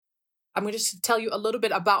I'm going to just tell you a little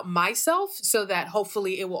bit about myself so that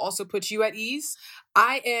hopefully it will also put you at ease.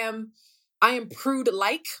 I am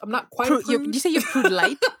prude-like. I'm not quite a prude. Did you say you're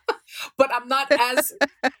prude-like? But I'm not as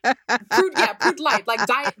prude. Yeah, prude-like, like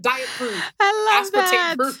diet prude. I love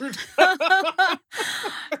aspartame that.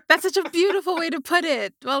 Prude. That's such a beautiful way to put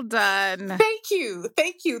it. Well done. Thank you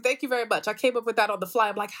very much. I came up with that on the fly.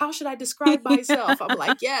 I'm like, how should I describe myself? I'm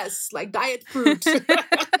like, yes, like diet prude.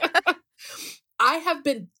 I have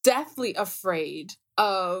been deathly afraid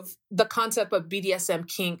of the concept of BDSM,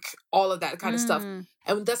 kink, all of that kind of stuff.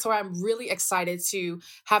 And that's why I'm really excited to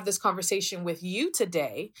have this conversation with you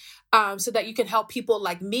today, so that you can help people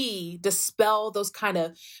like me dispel those kind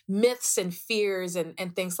of myths and fears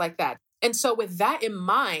and things like that. And so with that in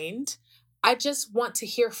mind, I just want to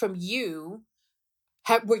hear from you.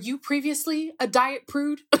 Were you previously a diet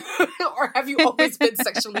prude or have you always been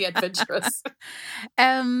sexually adventurous?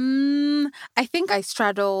 I think I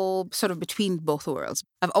straddle sort of between both worlds.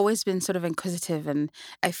 I've always been sort of inquisitive, and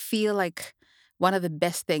I feel like one of the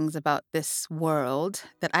best things about this world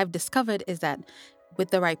that I've discovered is that with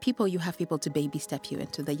the right people, you have people to baby step you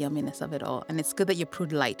into the yumminess of it all. And it's good that you're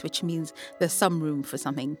prude light, which means there's some room for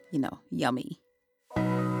something, yummy.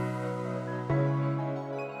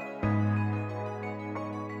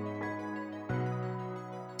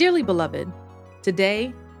 Dearly beloved,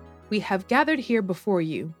 today we have gathered here before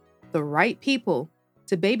you the right people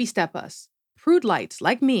to baby step us, prude lights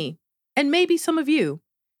like me, and maybe some of you,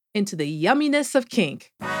 into the yumminess of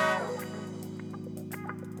kink.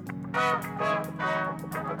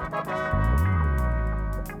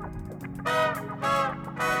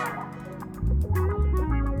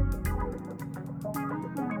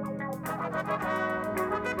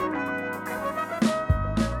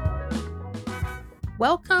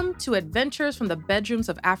 Welcome to Adventures from the Bedrooms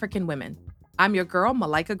of African Women. I'm your girl,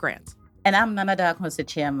 Malika Grant. And I'm Nanada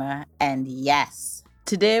Akonsechema. And yes,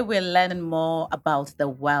 today we're learning more about the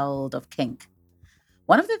world of kink.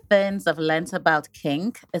 One of the things I've learned about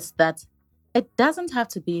kink is that it doesn't have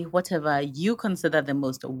to be whatever you consider the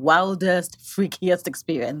most wildest, freakiest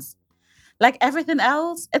experience. Like everything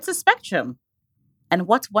else, it's a spectrum. And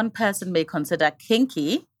what one person may consider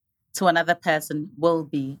kinky to another person will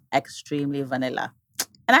be extremely vanilla.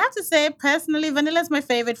 And I have to say, personally, vanilla is my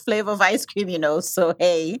favorite flavor of ice cream, So,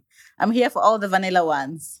 hey, I'm here for all the vanilla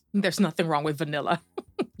ones. There's nothing wrong with vanilla.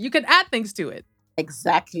 You can add things to it.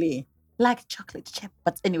 Exactly. Like chocolate chip.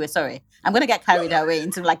 But anyway, sorry. I'm going to get carried away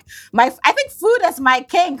into I think food is my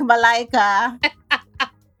kink, Malika.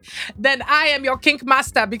 Then I am your kink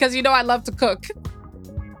master because I love to cook.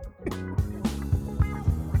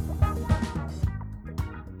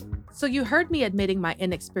 So you heard me admitting my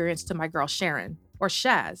inexperience to my girl Sharon, or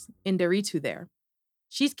Shaz, in Deritu there.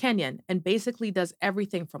 She's Kenyan and basically does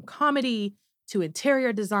everything from comedy to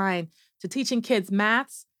interior design to teaching kids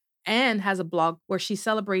maths, and has a blog where she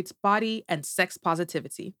celebrates body and sex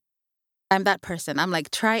positivity. I'm that person. I'm like,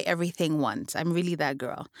 try everything once. I'm really that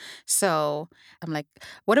girl. So I'm like,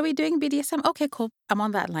 what are we doing, BDSM? Okay, cool. I'm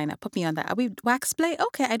on that lineup. Put me on that. Are we wax play?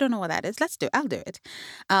 Okay, I don't know what that is. Let's do it. I'll do it.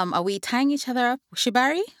 Are we tying each other up?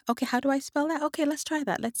 Shibari? Okay, how do I spell that? Okay, let's try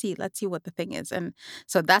that. Let's see what the thing is. And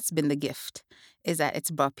so that's been the gift, is that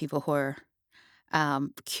it's brought people who are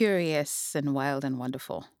curious and wild and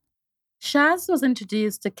wonderful. Shaz was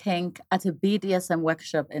introduced to kink at a BDSM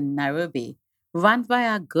workshop in Nairobi, run by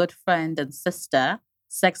our good friend and sister,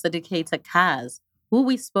 sex educator Kaz, who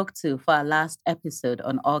we spoke to for our last episode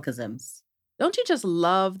on orgasms. Don't you just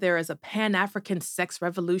love there is a Pan-African sex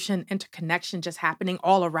revolution interconnection just happening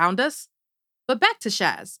all around us? But back to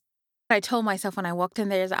Shaz. I told myself when I walked in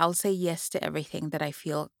there is I'll say yes to everything that I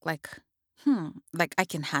feel like I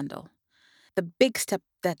can handle. The big step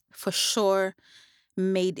that for sure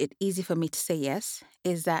made it easy for me to say yes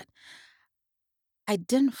is that I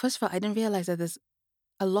didn't realize that there's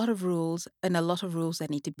a lot of rules that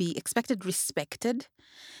need to be expected, respected,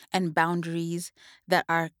 and boundaries that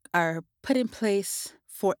are put in place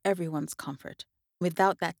for everyone's comfort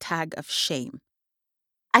without that tag of shame.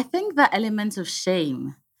 I think the element of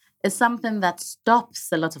shame is something that stops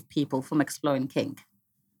a lot of people from exploring kink.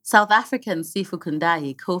 South African Sifu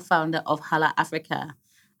Kundai, co-founder of Hala Africa,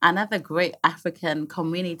 another great African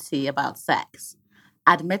community about sex,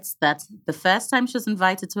 admits that the first time she was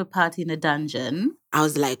invited to a party in a dungeon, I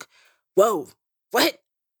was like, whoa, what?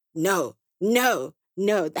 No,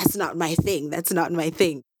 that's not my thing.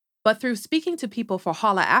 But through speaking to people for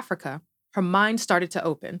Hala Africa, her mind started to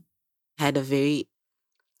open. I had a very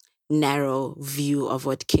narrow view of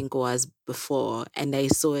what kink was before, and I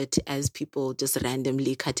saw it as people just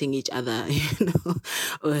randomly cutting each other,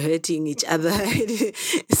 or hurting each other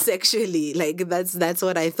sexually. Like that's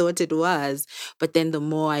what I thought it was. But then the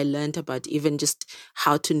more I learned about even just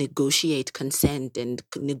how to negotiate consent and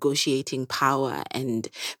negotiating power and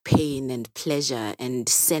pain and pleasure and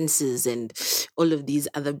senses and all of these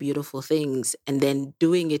other beautiful things, and then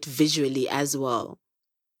doing it visually as well,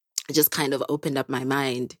 it just kind of opened up my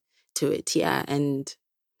mind to it. Yeah. And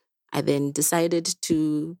I then decided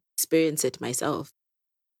to experience it myself.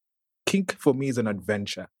 Kink for me is an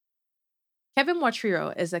adventure. Kevin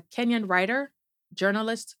Watriro is a Kenyan writer,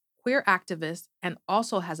 journalist, queer activist, and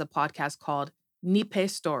also has a podcast called Nipe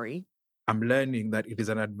Story. I'm learning that it is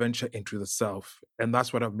an adventure into the self. And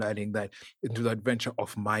that's what I'm learning, that into the adventure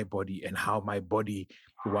of my body and how my body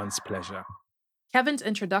wants pleasure. Kevin's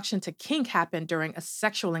introduction to kink happened during a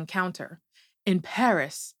sexual encounter in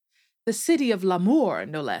Paris, the city of l'amour,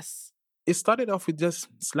 no less. It started off with just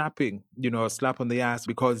slapping, a slap on the ass,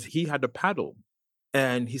 because he had a paddle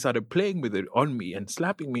and he started playing with it on me and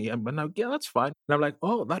slapping me. And I'm like, yeah, that's fine. And I'm like,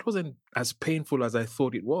 oh, that wasn't as painful as I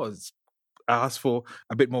thought it was. I asked for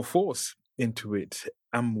a bit more force into it.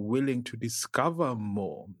 I'm willing to discover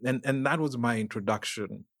more. And that was my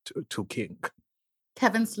introduction to kink.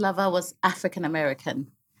 Kevin's lover was African American,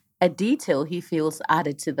 a detail he feels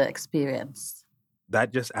added to the experience.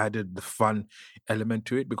 That just added the fun element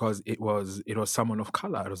to it, because it was someone of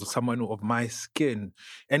color. It was someone of my skin.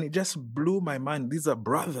 And it just blew my mind. These are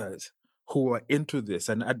brothers who are into this.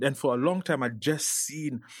 And for a long time, I'd just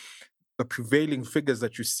seen the prevailing figures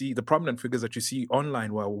that you see, the prominent figures that you see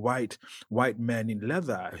online were white men in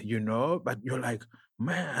leather, But you're like,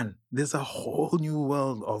 man, there's a whole new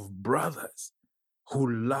world of brothers who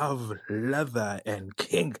love leather and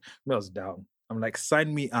kink. Melts down. I'm like,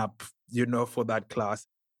 sign me up, for that class.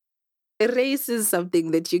 Race is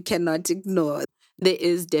something that you cannot ignore. There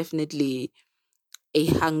is definitely a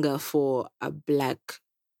hunger for a Black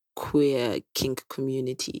queer kink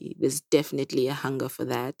community. There's definitely a hunger for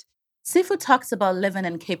that. Sifu talks about living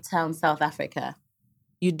in Cape Town, South Africa.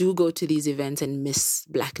 You do go to these events and miss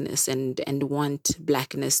Blackness and want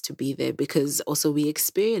Blackness to be there, because also we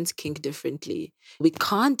experience kink differently. We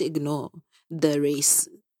can't ignore the race,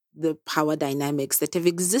 the power dynamics that have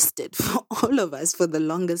existed for all of us for the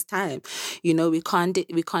longest time. We can't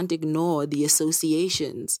ignore the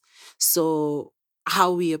associations. So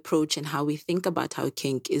how we approach and how we think about how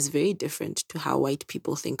kink is very different to how white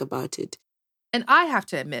people think about it. And I have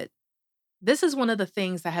to admit, this is one of the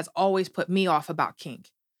things that has always put me off about kink.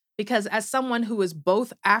 Because as someone who is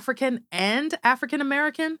both African and African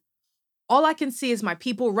American, all I can see is my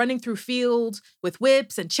people running through fields with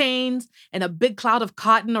whips and chains and a big cloud of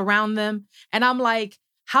cotton around them. And I'm like,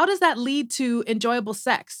 how does that lead to enjoyable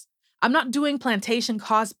sex? I'm not doing plantation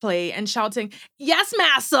cosplay and shouting, "Yes,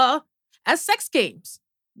 massa," as sex games.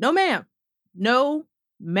 No, ma'am. No,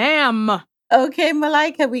 ma'am. Okay,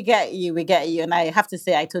 Malaika, we get you. And I have to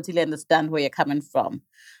say, I totally understand where you're coming from.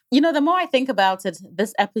 The more I think about it,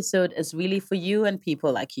 this episode is really for you and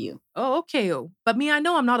people like you. Oh, okay. But me, I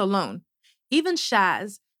know I'm not alone. Even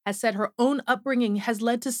Shaz has said her own upbringing has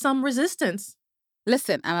led to some resistance.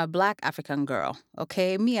 Listen, I'm a Black African girl,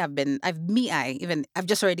 okay? I've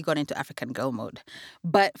just already gone into African girl mode.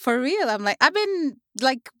 But for real, I've been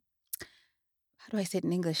how do I say it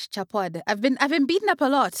in English? Chapwad. I've been beaten up a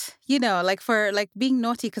lot, for being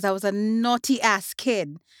naughty, because I was a naughty ass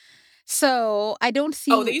kid. So I don't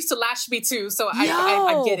see. Oh, they used to lash me too. So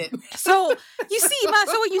I get it. So you see,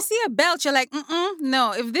 so when you see a belt, you're like,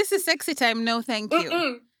 no. If this is sexy time, no, thank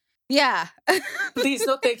you. Yeah. Please,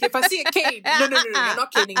 no, thank you. If I see a cane, no, you're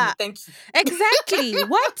not caning me. Thank you. Exactly.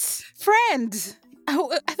 What? Friend. I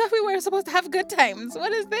thought we were supposed to have good times.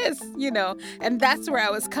 What is this? And that's where I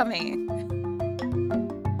was coming.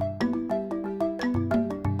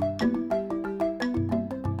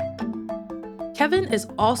 Kevin is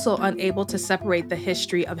also unable to separate the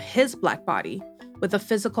history of his Black body with a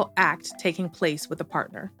physical act taking place with a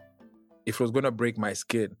partner. If it was going to break my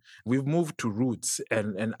skin, we've moved to Roots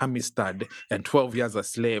and Amistad and 12 Years a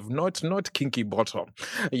Slave, not Kinky Bottom.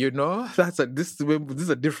 This is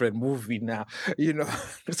a different movie now.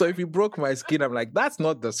 So if you broke my skin, I'm like, that's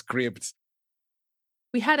not the script.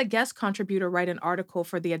 We had a guest contributor write an article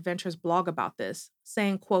for the Adventures blog about this,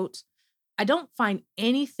 saying, quote, "I don't find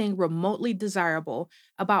anything remotely desirable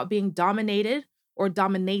about being dominated or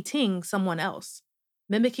dominating someone else,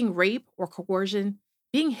 mimicking rape or coercion,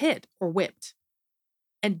 being hit or whipped."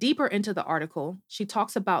 And deeper into the article, she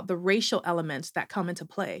talks about the racial elements that come into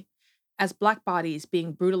play as Black bodies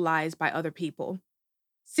being brutalized by other people.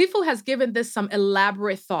 Sifu has given this some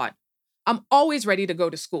elaborate thought, I'm always ready to go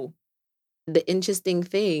to school. The interesting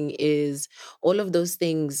thing is all of those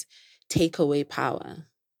things take away power,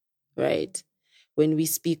 right? When we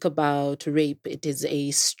speak about rape, it is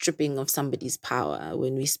a stripping of somebody's power.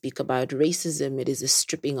 When we speak about racism, it is a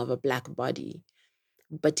stripping of a Black body.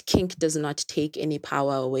 But kink does not take any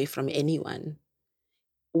power away from anyone.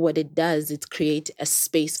 What it does, it create a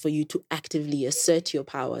space for you to actively assert your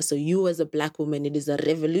power. So you as a Black woman, it is a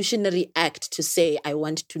revolutionary act to say, I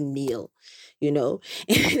want to kneel. You know,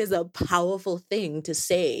 it is a powerful thing to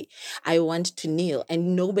say, I want to kneel,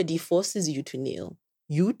 and nobody forces you to kneel.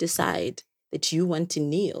 You decide that you want to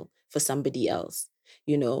kneel for somebody else,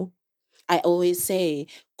 you know. I always say,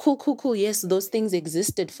 cool. Yes, those things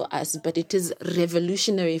existed for us, but it is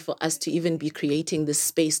revolutionary for us to even be creating this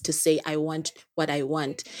space to say, I want what I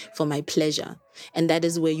want for my pleasure. And that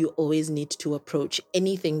is where you always need to approach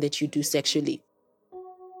anything that you do sexually.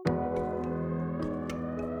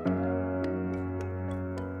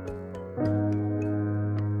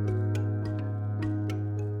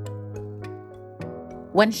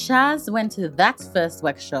 When Shaz went to that first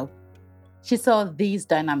workshop, she saw these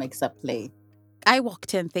dynamics at play. I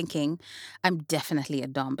walked in thinking, I'm definitely a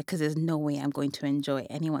dom because there's no way I'm going to enjoy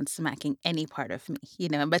anyone smacking any part of me, you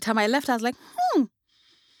know. And by the time I left, I was like,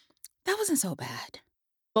 that wasn't so bad.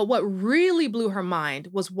 But what really blew her mind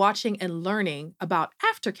was watching and learning about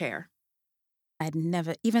aftercare. I'd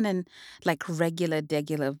never, even in like regular,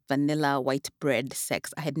 vanilla white bread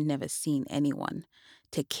sex, I had never seen anyone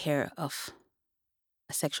take care of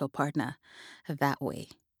a sexual partner that way.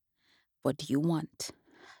 What do you want?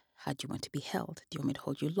 How do you want to be held? Do you want me to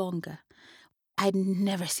hold you longer? I'd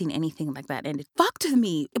never seen anything like that. And it fucked with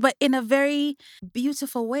me, but in a very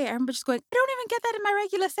beautiful way. I remember just going, I don't even get that in my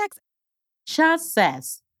regular sex. Shaz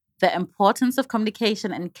says the importance of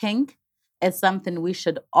communication and kink is something we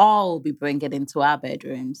should all be bringing into our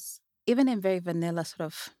bedrooms. Even in very vanilla sort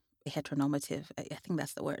of heteronormative, I think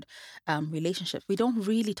that's the word, relationships, we don't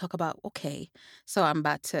really talk about, okay, so I'm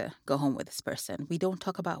about to go home with this person. We don't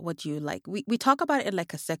talk about what you like. We talk about it in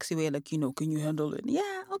like a sexy way, like, you know, can you handle it?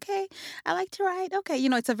 Yeah, okay. I like to ride. Okay. You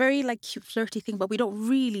know, it's a very like cute, flirty thing, but we don't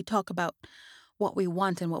really talk about what we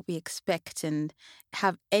want and what we expect and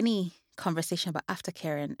have any conversation about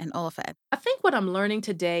aftercare and all of that. I think what I'm learning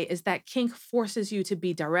today is that kink forces you to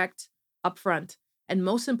be direct, upfront, and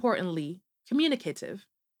most importantly, communicative.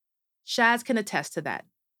 Shaz can attest to that.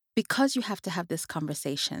 Because you have to have these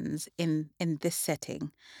conversations in this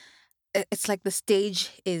setting, it's like the stage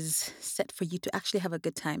is set for you to actually have a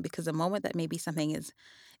good time, because the moment that maybe something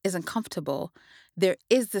isn't comfortable, there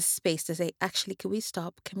is this space to say, actually, can we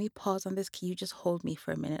stop? Can we pause on this? Can you just hold me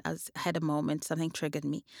for a minute? I had a moment, something triggered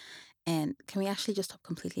me. And can we actually just stop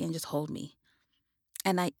completely and just hold me?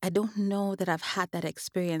 And I don't know that I've had that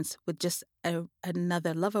experience with just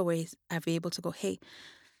another lover where I've been able to go, hey,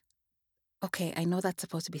 okay, I know that's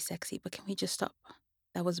supposed to be sexy, but can we just stop?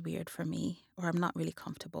 That was weird for me, or I'm not really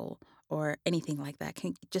comfortable, or anything like that.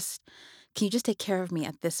 Can you just take care of me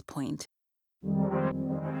at this point?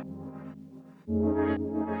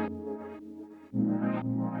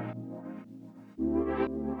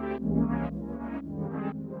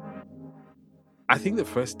 I think the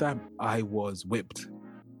first time I was whipped,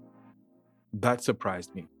 that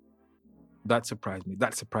surprised me. That surprised me.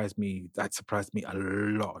 That surprised me. That surprised me a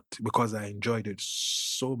lot because I enjoyed it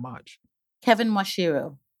so much. Kevin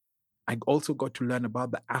Moshiro. I also got to learn about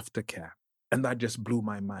the aftercare, and that just blew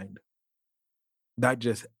my mind. That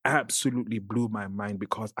just absolutely blew my mind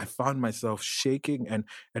because I found myself shaking, and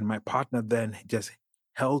my partner then just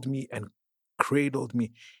held me and cradled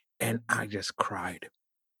me, and I just cried.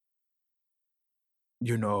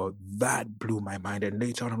 You know, that blew my mind. And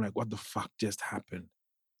later on, I'm like, what the fuck just happened?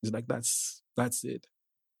 It's like, that's it.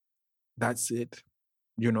 That's it.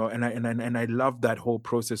 You know, and I love that whole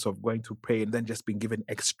process of going to pray and then just being given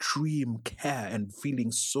extreme care and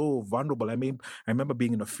feeling so vulnerable. I mean, I remember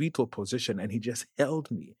being in a fetal position and he just held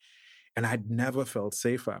me, and I'd never felt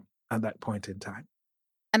safer at that point in time.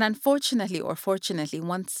 And unfortunately or fortunately,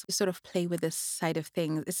 once you sort of play with this side of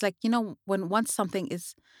things, it's like, you know, once something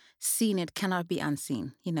is seen, it cannot be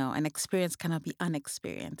unseen, you know, an experience cannot be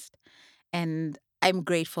unexperienced. And I'm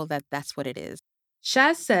grateful that that's what it is.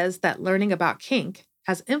 Shaz says that learning about kink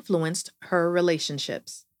has influenced her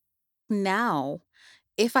relationships. Now,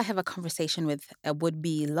 if I have a conversation with a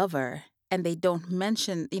would-be lover and they don't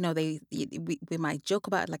mention, you know, we might joke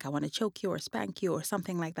about like, I want to choke you or spank you or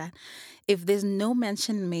something like that. If there's no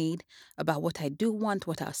mention made about what I do want,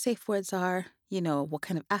 what our safe words are, you know, what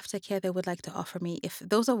kind of aftercare they would like to offer me, if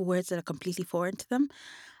those are words that are completely foreign to them,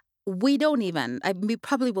 we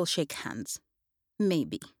probably will shake hands.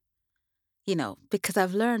 Maybe. because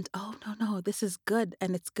I've learned, oh, no, this is good.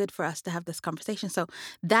 And it's good for us to have this conversation. So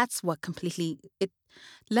that's what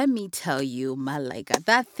let me tell you, Malika,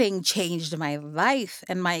 that thing changed my life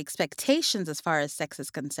and my expectations as far as sex is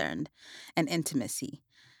concerned and intimacy.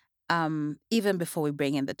 Even before we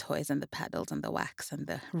bring in the toys and the paddles and the wax and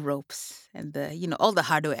the ropes and all the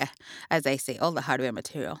hardware, as I say, all the hardware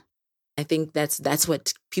material. I think that's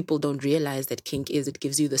what people don't realize that kink is. It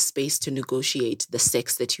gives you the space to negotiate the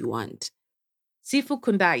sex that you want. Sifu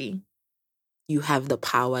Kundai. You have the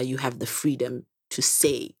power, you have the freedom to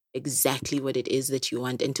say exactly what it is that you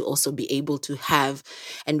want, and to also be able to have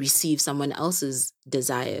and receive someone else's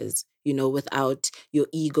desires, without your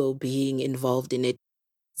ego being involved in it.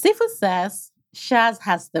 Sifu says Shaz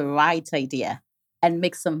has the right idea and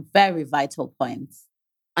makes some very vital points.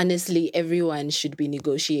 Honestly, everyone should be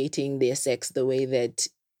negotiating their sex the way that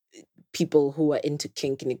people who are into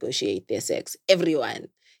kink negotiate their sex. Everyone.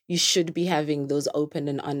 You should be having those open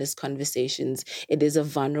and honest conversations. It is a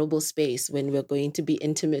vulnerable space when we're going to be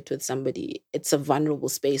intimate with somebody. It's a vulnerable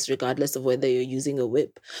space, regardless of whether you're using a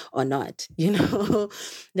whip or not.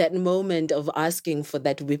 That moment of asking for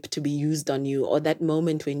that whip to be used on you, or that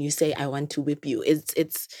moment when you say, I want to whip you,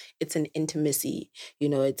 it's an intimacy.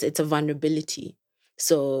 It's a vulnerability.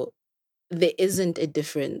 So there isn't a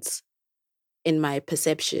difference in my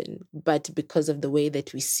perception, but because of the way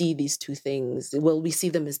that we see these two things, we see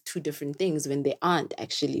them as two different things when they aren't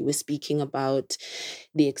actually. We're speaking about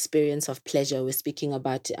the experience of pleasure. We're speaking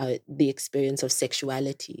about the experience of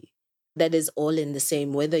sexuality. That is all in the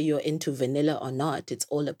same, whether you're into vanilla or not, it's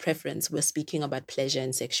all a preference. We're speaking about pleasure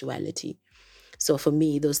and sexuality. So for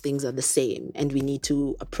me, those things are the same, and we need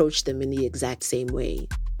to approach them in the exact same way.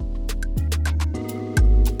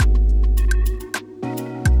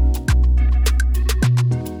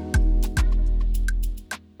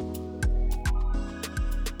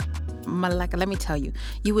 Malika, let me tell you,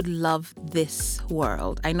 you would love this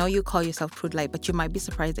world. I know you call yourself prude light, but you might be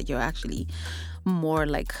surprised that you're actually more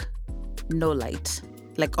like no light,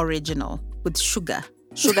 like original with sugar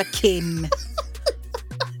cane,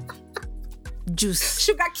 juice,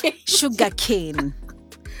 sugar cane,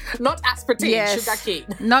 not aspartame, yes, sugar cane,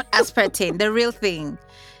 not aspartame, the real thing.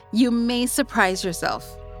 You may surprise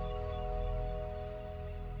yourself.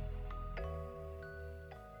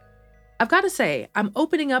 I've got to say, I'm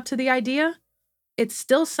opening up to the idea. It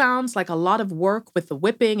still sounds like a lot of work with the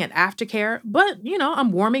whipping and aftercare, but,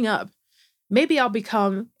 I'm warming up. Maybe I'll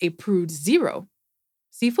become a prude 0.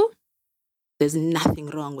 Sifu? There's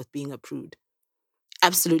nothing wrong with being a prude.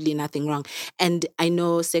 Absolutely nothing wrong. And I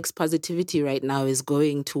know sex positivity right now is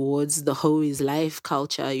going towards the hoe is life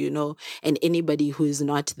culture, and anybody who is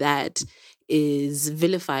not that is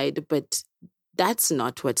vilified, but that's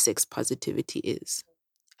not what sex positivity is.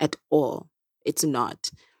 At all. It's not.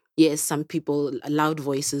 Yes, some people, loud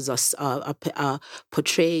voices are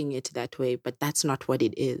portraying it that way, but that's not what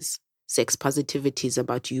it is. Sex positivity is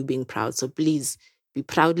about you being proud. So please be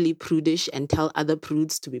proudly prudish and tell other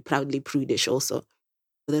prudes to be proudly prudish also.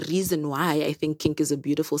 The reason why I think kink is a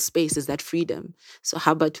beautiful space is that freedom. So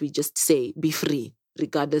how about we just say, be free,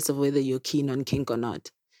 regardless of whether you're keen on kink or not.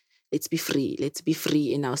 Let's be free. Let's be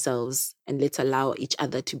free in ourselves, and let's allow each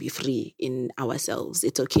other to be free in ourselves.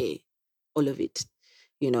 It's okay. All of it,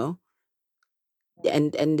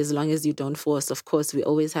 And as long as you don't force, of course, we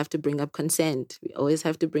always have to bring up consent. Always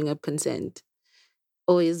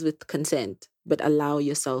with consent, but allow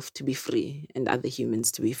yourself to be free and other humans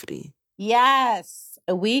to be free. Yes.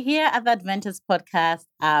 We here at the Adventist Podcast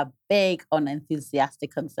are big on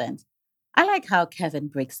enthusiastic consent. I like how Kevin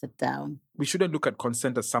breaks it down. We shouldn't look at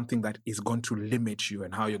consent as something that is going to limit you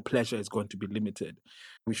and how your pleasure is going to be limited.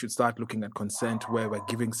 We should start looking at consent where we're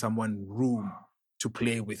giving someone room to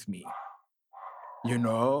play with me.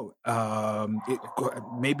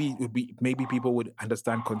 Maybe people would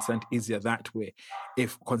understand consent easier that way.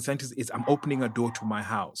 If consent is I'm opening a door to my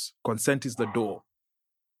house, consent is the door.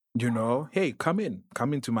 Hey, come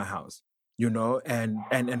into my house.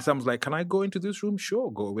 And someone's like, can I go into this room? Sure,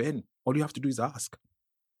 go in. All you have to do is ask.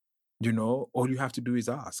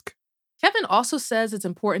 Kevin also says it's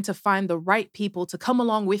important to find the right people to come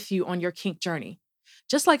along with you on your kink journey.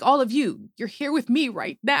 Just like all of you, you're here with me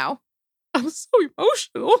right now. I'm so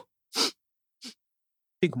emotional. I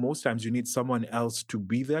think most times you need someone else to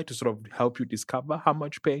be there to sort of help you discover how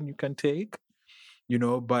much pain you can take,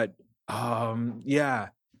 but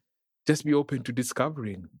just be open to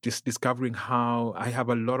discovering how I have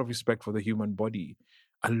a lot of respect for the human body,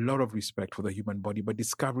 but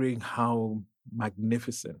discovering how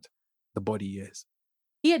magnificent the body is.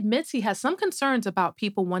 He admits he has some concerns about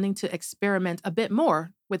people wanting to experiment a bit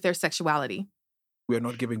more with their sexuality. We are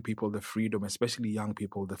not giving people the freedom, especially young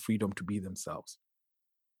people, the freedom to be themselves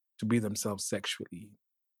sexually,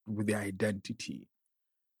 with their identity.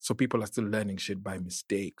 So people are still learning shit by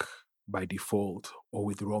mistake, by default, or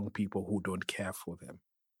with wrong people who don't care for them.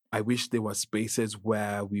 I wish there were spaces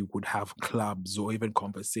where we would have clubs or even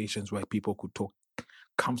conversations where people could talk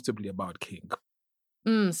comfortably about kink.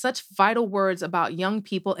 Such vital words about young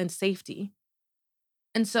people and safety.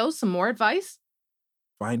 And so, some more advice?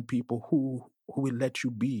 Find people who will let you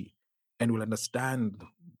be and will understand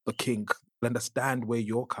the kink, understand where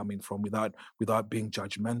you're coming from without being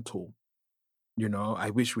judgmental. You know,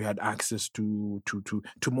 I wish we had access to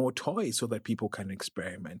more toys so that people can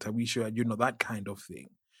experiment. I wish you had, that kind of thing.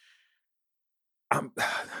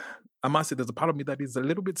 I must say, there's a part of me that is a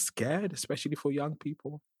little bit scared, especially for young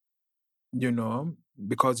people,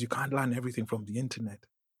 because you can't learn everything from the internet.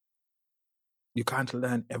 You can't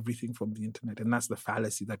learn everything from the internet. And that's the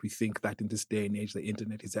fallacy, that we think that in this day and age, the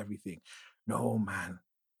internet is everything. No, man.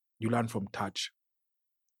 You learn from touch.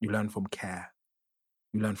 You learn from care.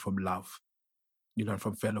 You learn from love. You learn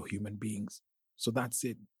from fellow human beings. So that's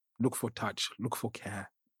it. Look for touch. Look for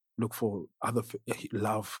care. Look for other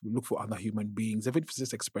love. Look for other human beings. Even if it's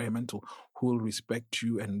just experimental, who will respect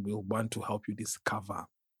you and will want to help you discover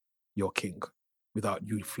your kink without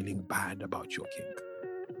you feeling bad about your kink.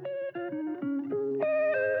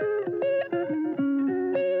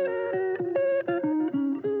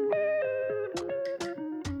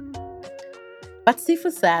 But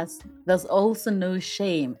Sifu says there's also no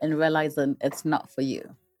shame in realizing it's not for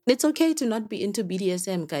you. It's okay to not be into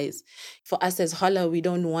BDSM, guys. For us as Holla, we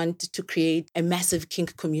don't want to create a massive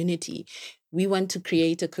kink community. We want to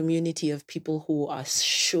create a community of people who are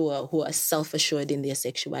sure, who are self-assured in their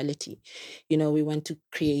sexuality. We want to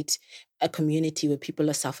create a community where people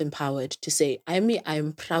are self-empowered to say,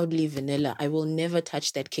 I'm proudly vanilla. I will never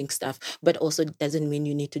touch that kink stuff. But also doesn't mean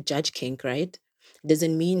you need to judge kink, right?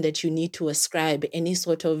 Doesn't mean that you need to ascribe any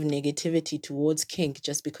sort of negativity towards kink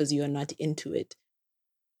just because you are not into it.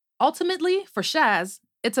 Ultimately, for Shaz,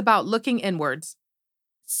 it's about looking inwards.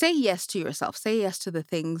 Say yes to yourself. Say yes to the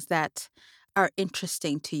things that are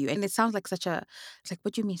interesting to you. And it sounds like it's like,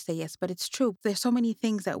 what do you mean say yes? But it's true. There's so many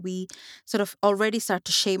things that we sort of already start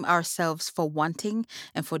to shame ourselves for wanting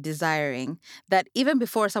and for desiring, that even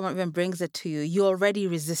before someone even brings it to you, you're already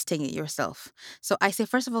resisting it yourself. So I say,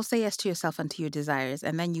 first of all, say yes to yourself and to your desires,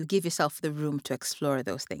 and then you give yourself the room to explore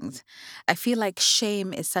those things. I feel like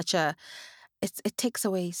shame is it takes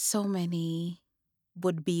away so many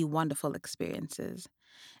would-be wonderful experiences.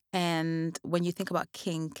 And when you think about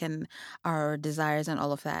kink and our desires and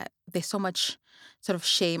all of that, there's so much sort of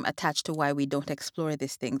shame attached to why we don't explore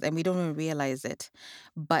these things, and we don't even realize it.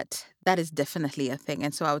 But that is definitely a thing.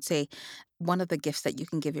 And so I would say one of the gifts that you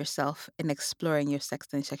can give yourself in exploring your sex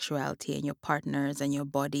and sexuality and your partners and your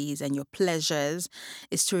bodies and your pleasures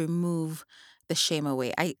is to remove the shame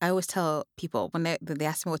away. I always tell people when they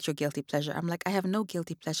ask me what's your guilty pleasure, I'm like, I have no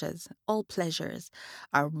guilty pleasures. All pleasures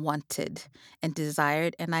are wanted and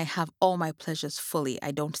desired, and I have all my pleasures fully.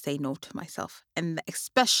 I don't say no to myself. And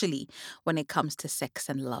especially when it comes to sex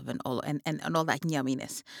and love and all and all that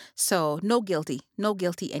yumminess. So no guilty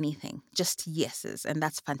anything, just yeses. And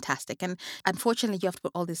that's fantastic. And unfortunately, you have to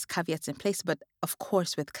put all these caveats in place, but of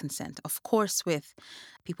course with consent, of course with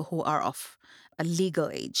people who are of a legal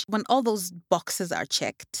age. When all those boxes are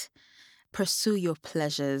checked, pursue your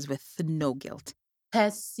pleasures with no guilt.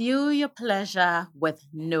 Pursue your pleasure with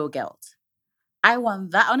no guilt. I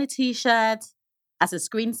want that on a t-shirt, as a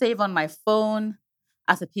screensaver on my phone,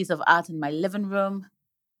 as a piece of art in my living room.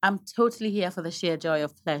 I'm totally here for the sheer joy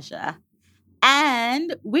of pleasure.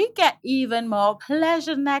 And we get even more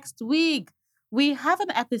pleasure next week. We have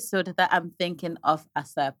an episode that I'm thinking of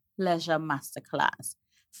as a pleasure masterclass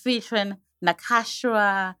featuring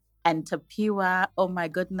Nakashra and Tapiwa. Oh my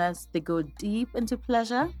goodness, they go deep into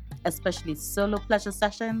pleasure, especially solo pleasure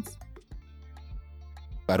sessions.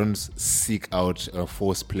 I don't seek out or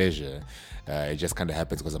force pleasure. It just kind of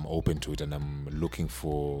happens because I'm open to it and I'm looking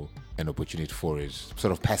for an opportunity for it,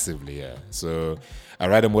 sort of passively, yeah. So I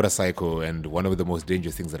ride a motorcycle, and one of the most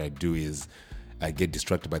dangerous things that I do is I get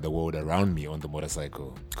distracted by the world around me on the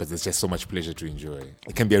motorcycle because there's just so much pleasure to enjoy.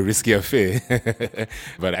 It can be a risky affair,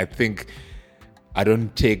 but I think I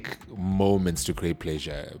don't take moments to create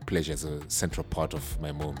pleasure. Pleasure is a central part of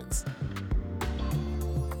my moments.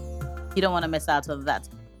 You don't want to miss out on that.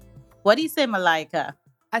 What do you say, Malika?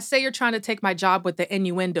 I say you're trying to take my job with the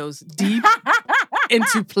innuendos deep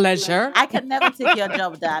into pleasure. I can never take your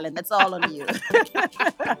job, darling. That's all on you.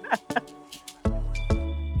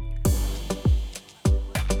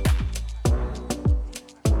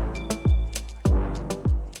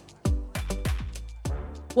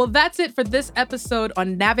 Well, that's it for this episode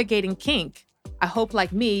on navigating kink. I hope,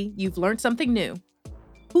 like me, you've learned something new.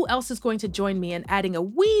 Who else is going to join me in adding a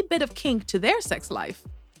wee bit of kink to their sex life?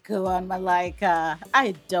 Go on, Malika.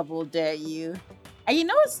 I double dare you. And you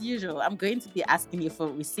know, as usual, I'm going to be asking you for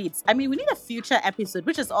receipts. I mean, we need a future episode,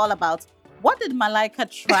 which is all about what did Malika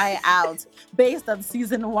try out based on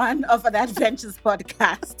season 1 of an Adventures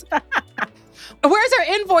podcast. Where's our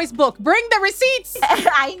invoice book? Bring the receipts.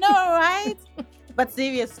 I know, right? But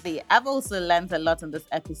seriously, I've also learned a lot on this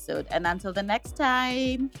episode. And until the next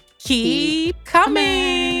time, keep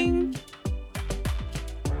coming.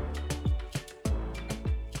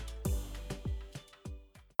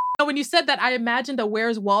 When you said that, I imagined a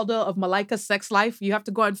Where's Waldo of Malika's sex life. You have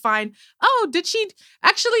to go and find, oh, did she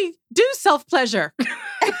actually do self-pleasure?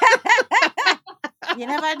 You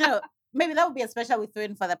never know. Maybe that would be a special we throw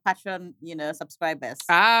in for the Patreon, subscribers.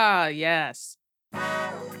 Ah, yes.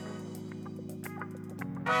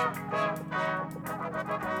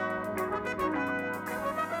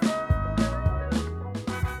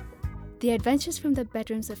 The Adventures from the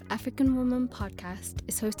Bedrooms of African Women podcast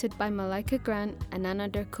is hosted by Malika Grant and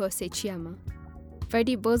Ananda Kose Chiama.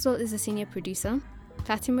 Freddie Boswell is the senior producer.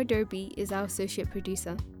 Fatima Derby is our associate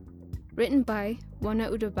producer. Written by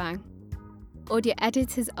Wana Udobang. Audio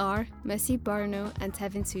editors are Mercy Barno and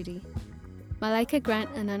Tevin Sudi. Malika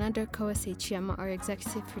Grant and Ananda Kose Chiama are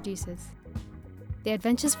executive producers. The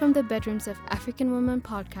Adventures from the Bedrooms of African Women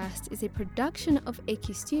podcast is a production of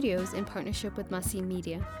AQ Studios in partnership with Masi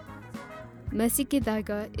Media. Mercy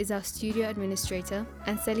Gidaga is our studio administrator,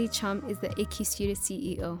 and Sally Cham is the AQ Studio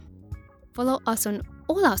CEO. Follow us on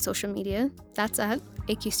all our social media, that's at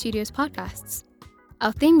AQ Studios Podcasts.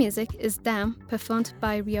 Our theme music is Damn, performed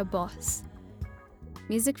by Ria Boss.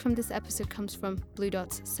 Music from this episode comes from Blue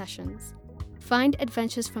Dots Sessions. Find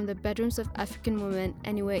Adventures from the Bedrooms of African Women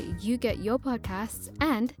anywhere you get your podcasts,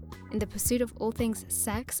 and in the pursuit of all things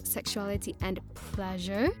sex, sexuality, and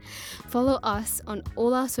pleasure, follow us on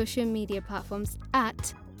all our social media platforms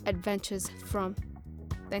at Adventures From.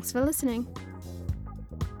 Thanks for listening.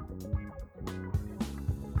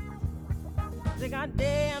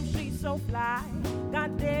 Goddamn, she's so fly. God